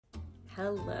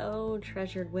Hello,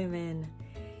 treasured women.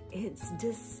 It's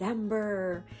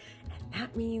December, and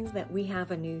that means that we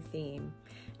have a new theme.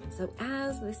 And so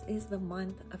as this is the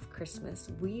month of Christmas,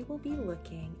 we will be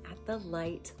looking at the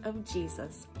light of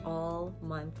Jesus all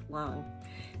month long.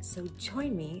 So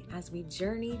join me as we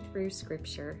journey through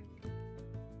Scripture.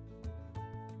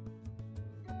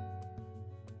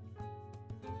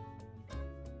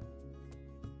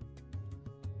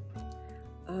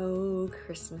 Oh,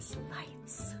 Christmas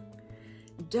lights.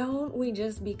 Don't we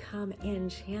just become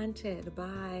enchanted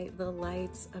by the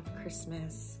lights of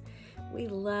Christmas? We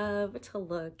love to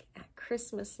look at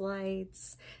Christmas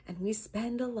lights, and we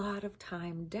spend a lot of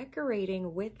time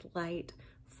decorating with light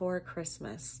for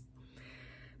Christmas.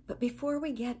 But before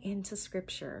we get into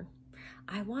Scripture,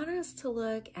 I want us to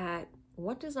look at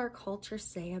what does our culture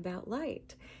say about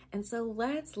light? And so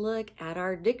let's look at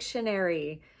our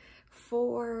dictionary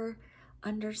for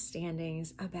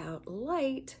understandings about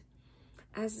light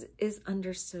as is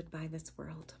understood by this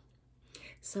world.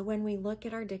 So when we look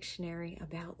at our dictionary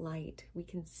about light, we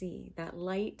can see that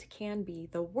light can be,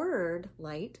 the word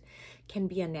light can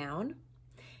be a noun,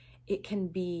 it can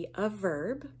be a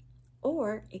verb,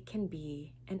 or it can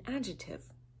be an adjective.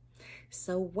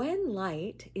 So when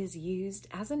light is used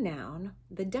as a noun,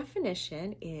 the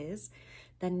definition is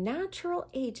the natural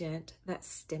agent that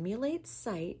stimulates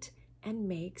sight and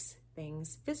makes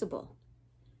things visible.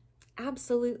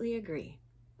 Absolutely agree.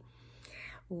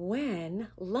 When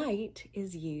light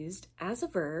is used as a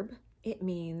verb, it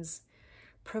means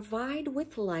provide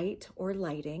with light or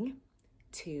lighting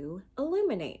to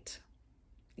illuminate.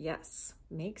 Yes,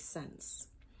 makes sense.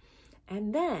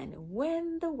 And then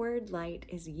when the word light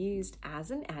is used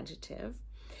as an adjective,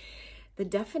 the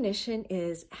definition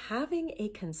is having a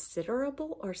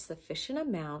considerable or sufficient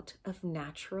amount of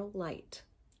natural light,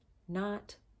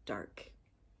 not dark.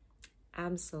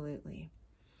 Absolutely.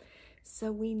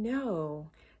 So we know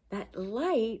that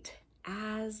light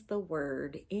as the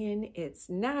word in its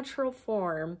natural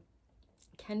form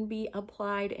can be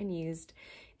applied and used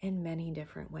in many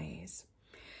different ways.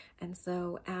 And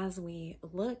so as we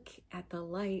look at the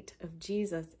light of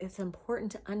Jesus, it's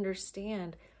important to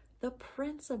understand the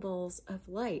principles of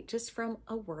light just from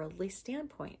a worldly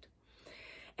standpoint.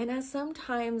 And as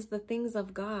sometimes the things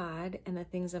of God and the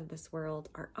things of this world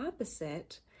are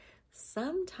opposite,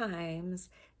 sometimes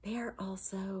they are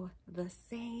also the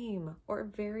same or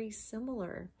very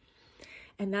similar.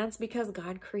 And that's because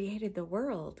God created the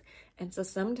world. And so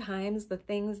sometimes the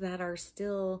things that are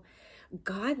still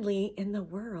godly in the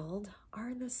world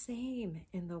are the same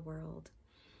in the world.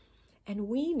 And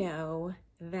we know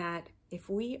that if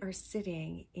we are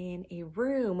sitting in a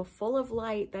room full of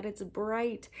light, that it's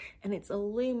bright and it's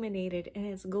illuminated and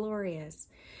it's glorious,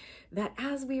 that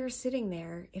as we are sitting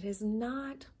there, it is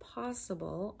not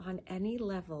possible on any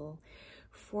level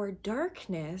for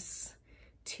darkness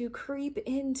to creep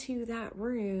into that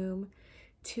room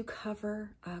to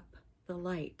cover up the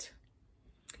light.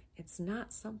 It's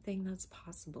not something that's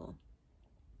possible.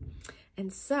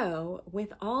 And so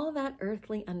with all that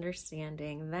earthly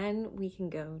understanding, then we can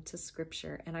go to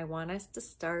Scripture. And I want us to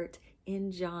start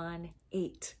in John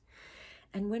 8.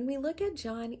 And when we look at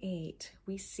John 8,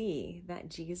 we see that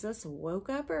Jesus woke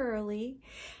up early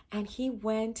and he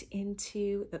went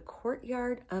into the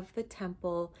courtyard of the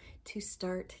temple to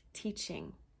start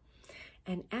teaching.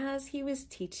 And as he was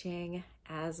teaching,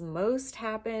 as most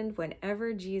happened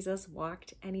whenever Jesus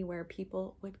walked anywhere,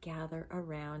 people would gather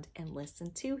around and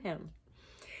listen to him.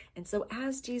 And so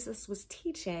as Jesus was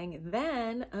teaching,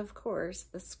 then, of course,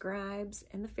 the scribes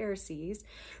and the Pharisees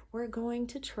were going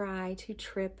to try to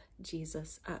trip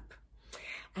Jesus up,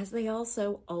 as they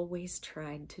also always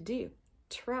tried to do.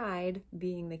 Tried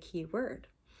being the key word.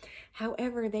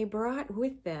 However, they brought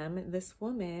with them this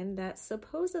woman that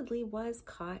supposedly was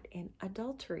caught in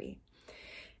adultery.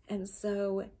 And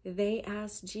so they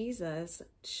asked Jesus,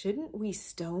 shouldn't we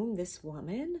stone this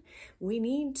woman? We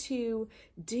need to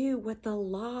do what the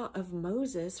law of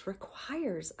Moses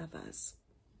requires of us.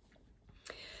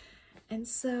 And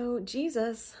so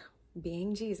Jesus,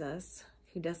 being Jesus,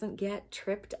 who doesn't get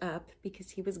tripped up because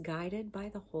he was guided by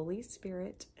the Holy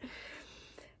Spirit,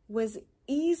 was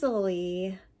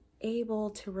easily able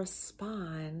to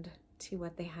respond to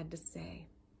what they had to say.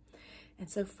 And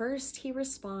so first he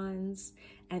responds,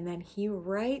 and then he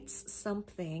writes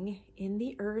something in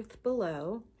the earth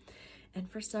below.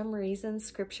 And for some reason,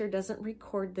 Scripture doesn't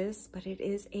record this, but it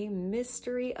is a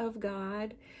mystery of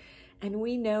God. And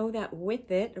we know that with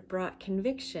it brought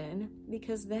conviction,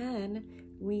 because then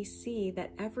we see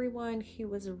that everyone who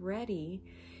was ready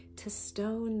to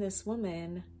stone this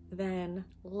woman then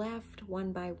left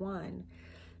one by one,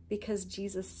 because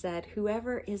Jesus said,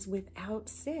 whoever is without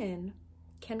sin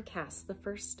can cast the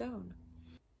first stone.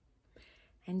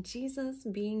 And Jesus,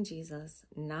 being Jesus,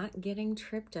 not getting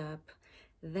tripped up,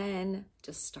 then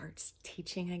just starts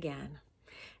teaching again.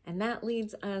 And that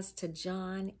leads us to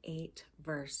John 8,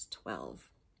 verse 12.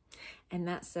 And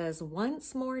that says,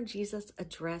 once more Jesus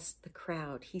addressed the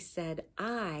crowd. He said,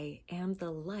 I am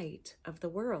the light of the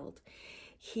world.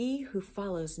 He who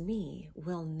follows me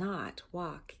will not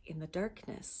walk in the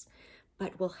darkness,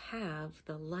 but will have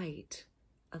the light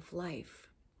of life.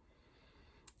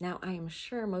 Now, I am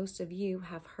sure most of you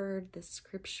have heard this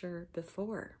scripture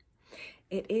before.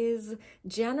 It is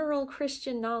general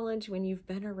Christian knowledge when you've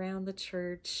been around the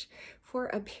church for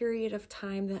a period of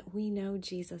time that we know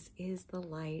Jesus is the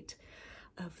light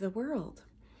of the world.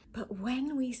 But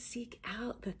when we seek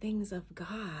out the things of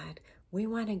God, we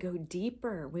want to go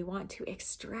deeper. We want to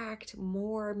extract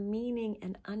more meaning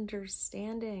and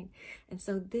understanding. And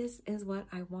so this is what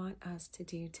I want us to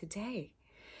do today.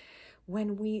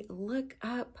 When we look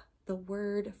up the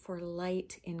word for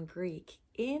light in Greek,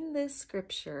 in this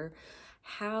scripture,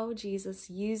 how Jesus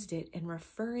used it in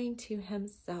referring to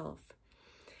himself,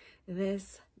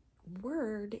 this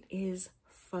word is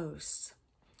phos,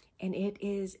 and it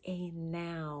is a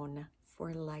noun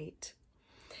for light.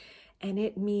 And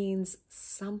it means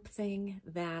something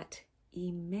that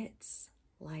emits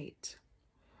light.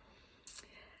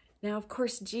 Now, of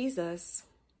course, Jesus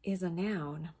is a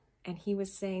noun, and he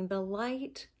was saying the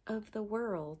light of the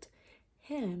world,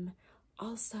 him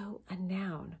also a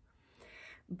noun.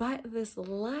 But this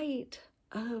light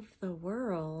of the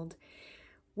world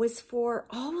was for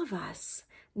all of us,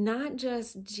 not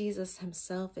just Jesus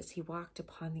himself as he walked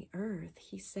upon the earth.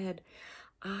 He said,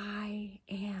 I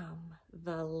am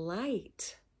the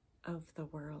light of the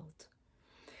world.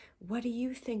 What do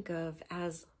you think of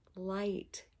as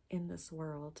light in this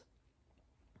world?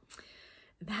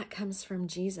 That comes from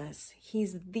Jesus.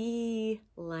 He's the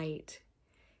light.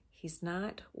 He's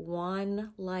not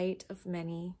one light of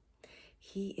many.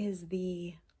 He is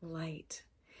the light.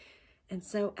 And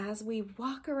so as we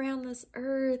walk around this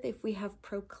earth, if we have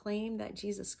proclaimed that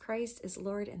Jesus Christ is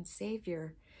Lord and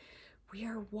Savior, we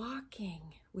are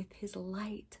walking with his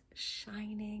light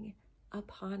shining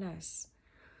upon us.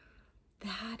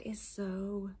 That is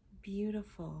so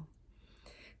beautiful.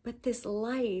 But this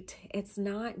light, it's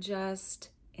not just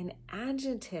an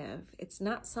adjective. It's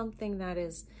not something that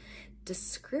is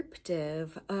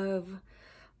descriptive of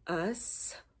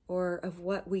us or of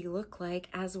what we look like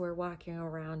as we're walking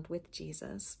around with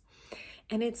Jesus.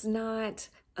 And it's not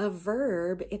a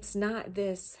verb. It's not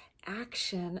this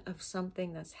action of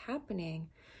something that's happening,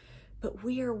 but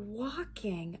we are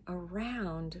walking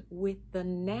around with the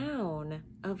noun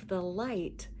of the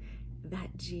light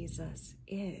that Jesus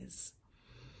is.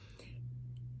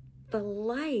 The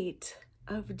light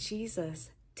of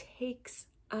Jesus takes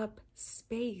up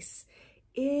space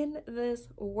in this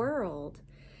world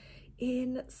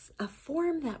in a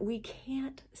form that we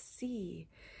can't see,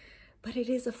 but it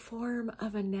is a form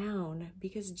of a noun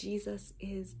because Jesus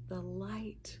is the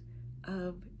light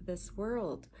of this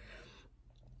world.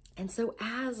 And so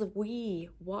as we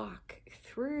walk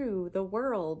through the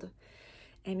world,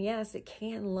 and yes, it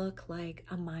can look like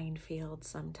a minefield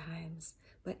sometimes,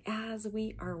 but as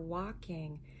we are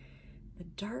walking, the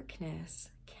darkness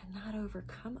cannot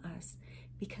overcome us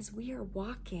because we are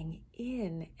walking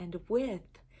in and with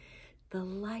the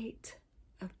light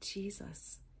of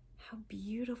Jesus. How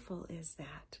beautiful is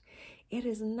that? It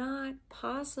is not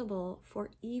possible for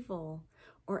evil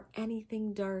or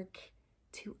anything dark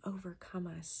to overcome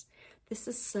us. This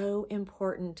is so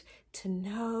important to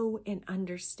know and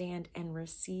understand and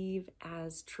receive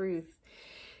as truth,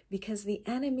 because the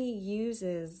enemy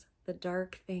uses the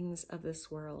dark things of this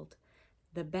world,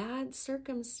 the bad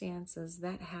circumstances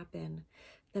that happen,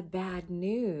 the bad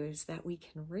news that we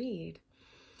can read,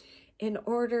 in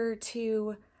order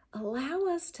to allow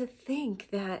us to think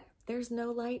that there's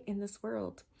no light in this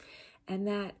world and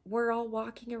that we're all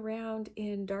walking around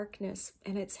in darkness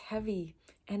and it's heavy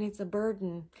and it's a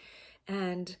burden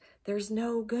and there's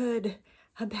no good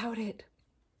about it.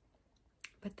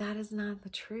 But that is not the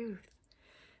truth.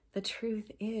 The truth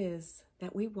is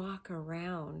that we walk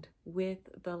around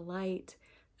with the light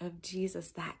of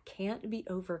Jesus that can't be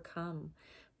overcome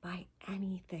by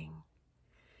anything.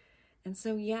 And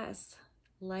so yes,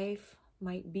 life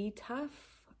might be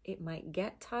tough. It might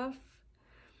get tough.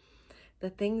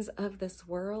 The things of this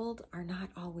world are not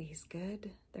always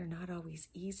good. They're not always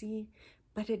easy,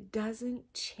 but it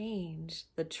doesn't change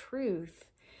the truth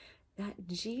that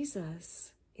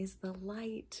Jesus is the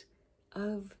light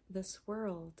of this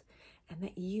world and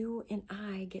that you and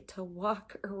I get to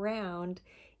walk around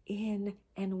in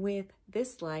and with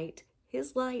this light,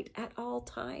 his light at all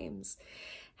times.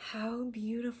 How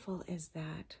beautiful is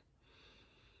that?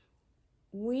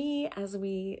 As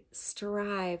we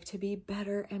strive to be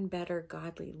better and better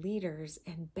godly leaders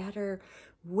and better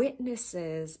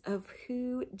witnesses of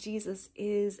who Jesus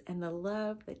is and the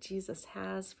love that Jesus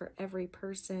has for every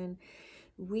person,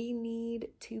 we need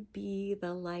to be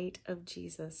the light of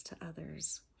Jesus to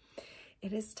others.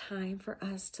 It is time for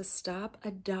us to stop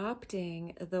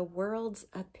adopting the world's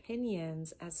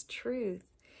opinions as truth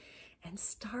and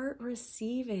start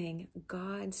receiving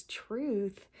God's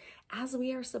truth as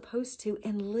we are supposed to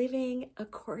and living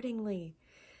accordingly.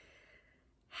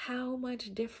 How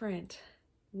much different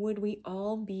would we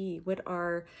all be? Would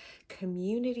our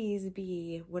communities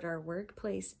be? Would our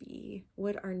workplace be?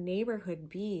 Would our neighborhood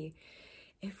be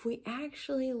if we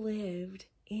actually lived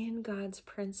in God's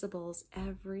principles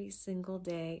every single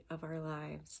day of our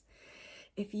lives?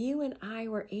 If you and I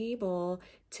were able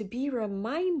to be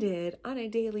reminded on a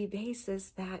daily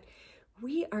basis that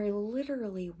we are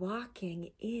literally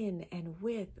walking in and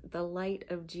with the light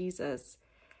of Jesus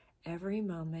every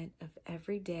moment of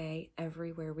every day,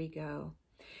 everywhere we go,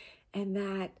 and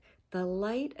that the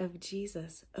light of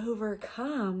Jesus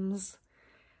overcomes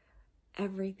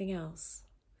everything else.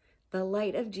 The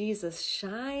light of Jesus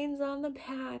shines on the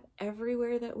path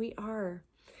everywhere that we are.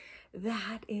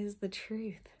 That is the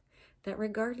truth. That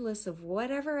regardless of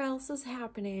whatever else is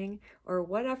happening or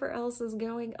whatever else is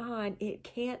going on, it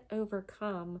can't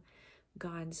overcome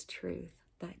God's truth,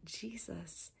 that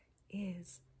Jesus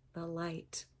is the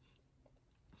light.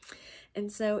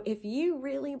 And so if you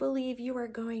really believe you are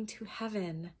going to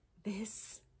heaven,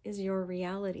 this is your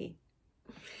reality.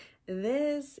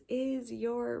 This is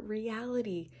your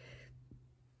reality.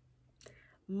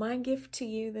 My gift to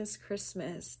you this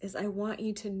Christmas is I want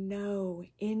you to know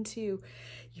into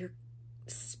your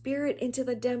spirit, into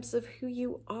the depths of who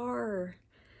you are,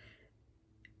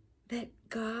 that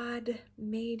God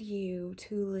made you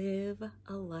to live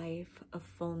a life of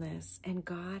fullness. And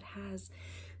God has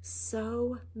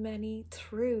so many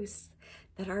truths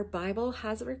that our Bible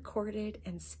has recorded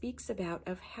and speaks about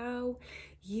of how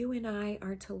you and I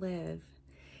are to live.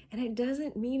 And it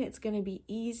doesn't mean it's going to be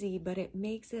easy, but it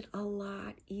makes it a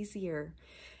lot easier.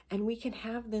 And we can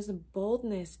have this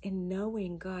boldness in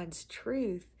knowing God's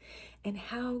truth and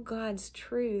how God's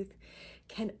truth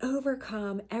can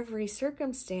overcome every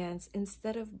circumstance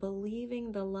instead of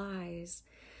believing the lies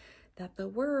that the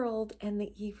world and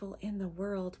the evil in the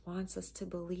world wants us to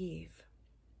believe.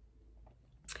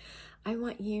 I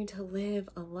want you to live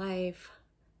a life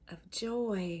of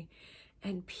joy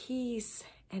and peace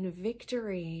and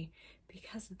victory,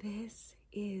 because this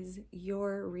is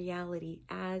your reality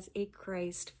as a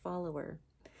Christ follower.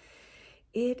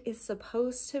 It is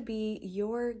supposed to be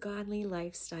your godly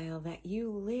lifestyle that you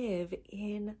live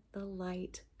in the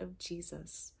light of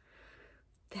Jesus.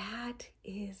 That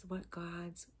is what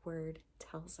God's word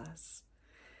tells us.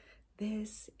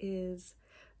 This is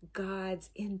God's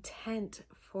intent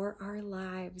for our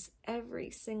lives every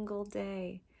single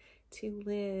day, to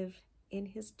live in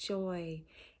his joy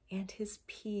and his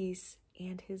peace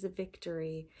and his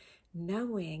victory,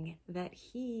 knowing that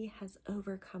he has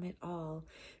overcome it all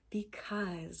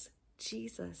because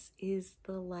Jesus is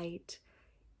the light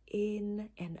in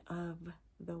and of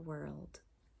the world.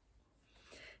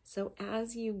 So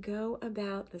as you go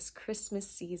about this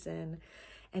Christmas season,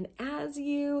 and as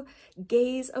you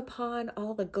gaze upon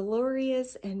all the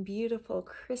glorious and beautiful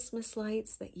Christmas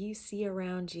lights that you see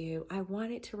around you, I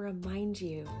wanted to remind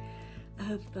you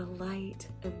of the light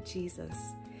of Jesus.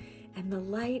 And the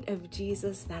light of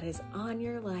Jesus that is on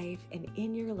your life and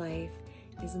in your life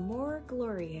is more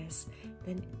glorious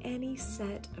than any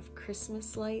set of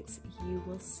Christmas lights you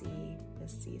will see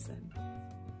this season.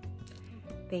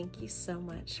 Thank you so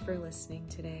much for listening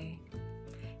today,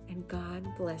 and God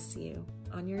bless you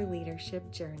on your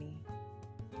leadership journey.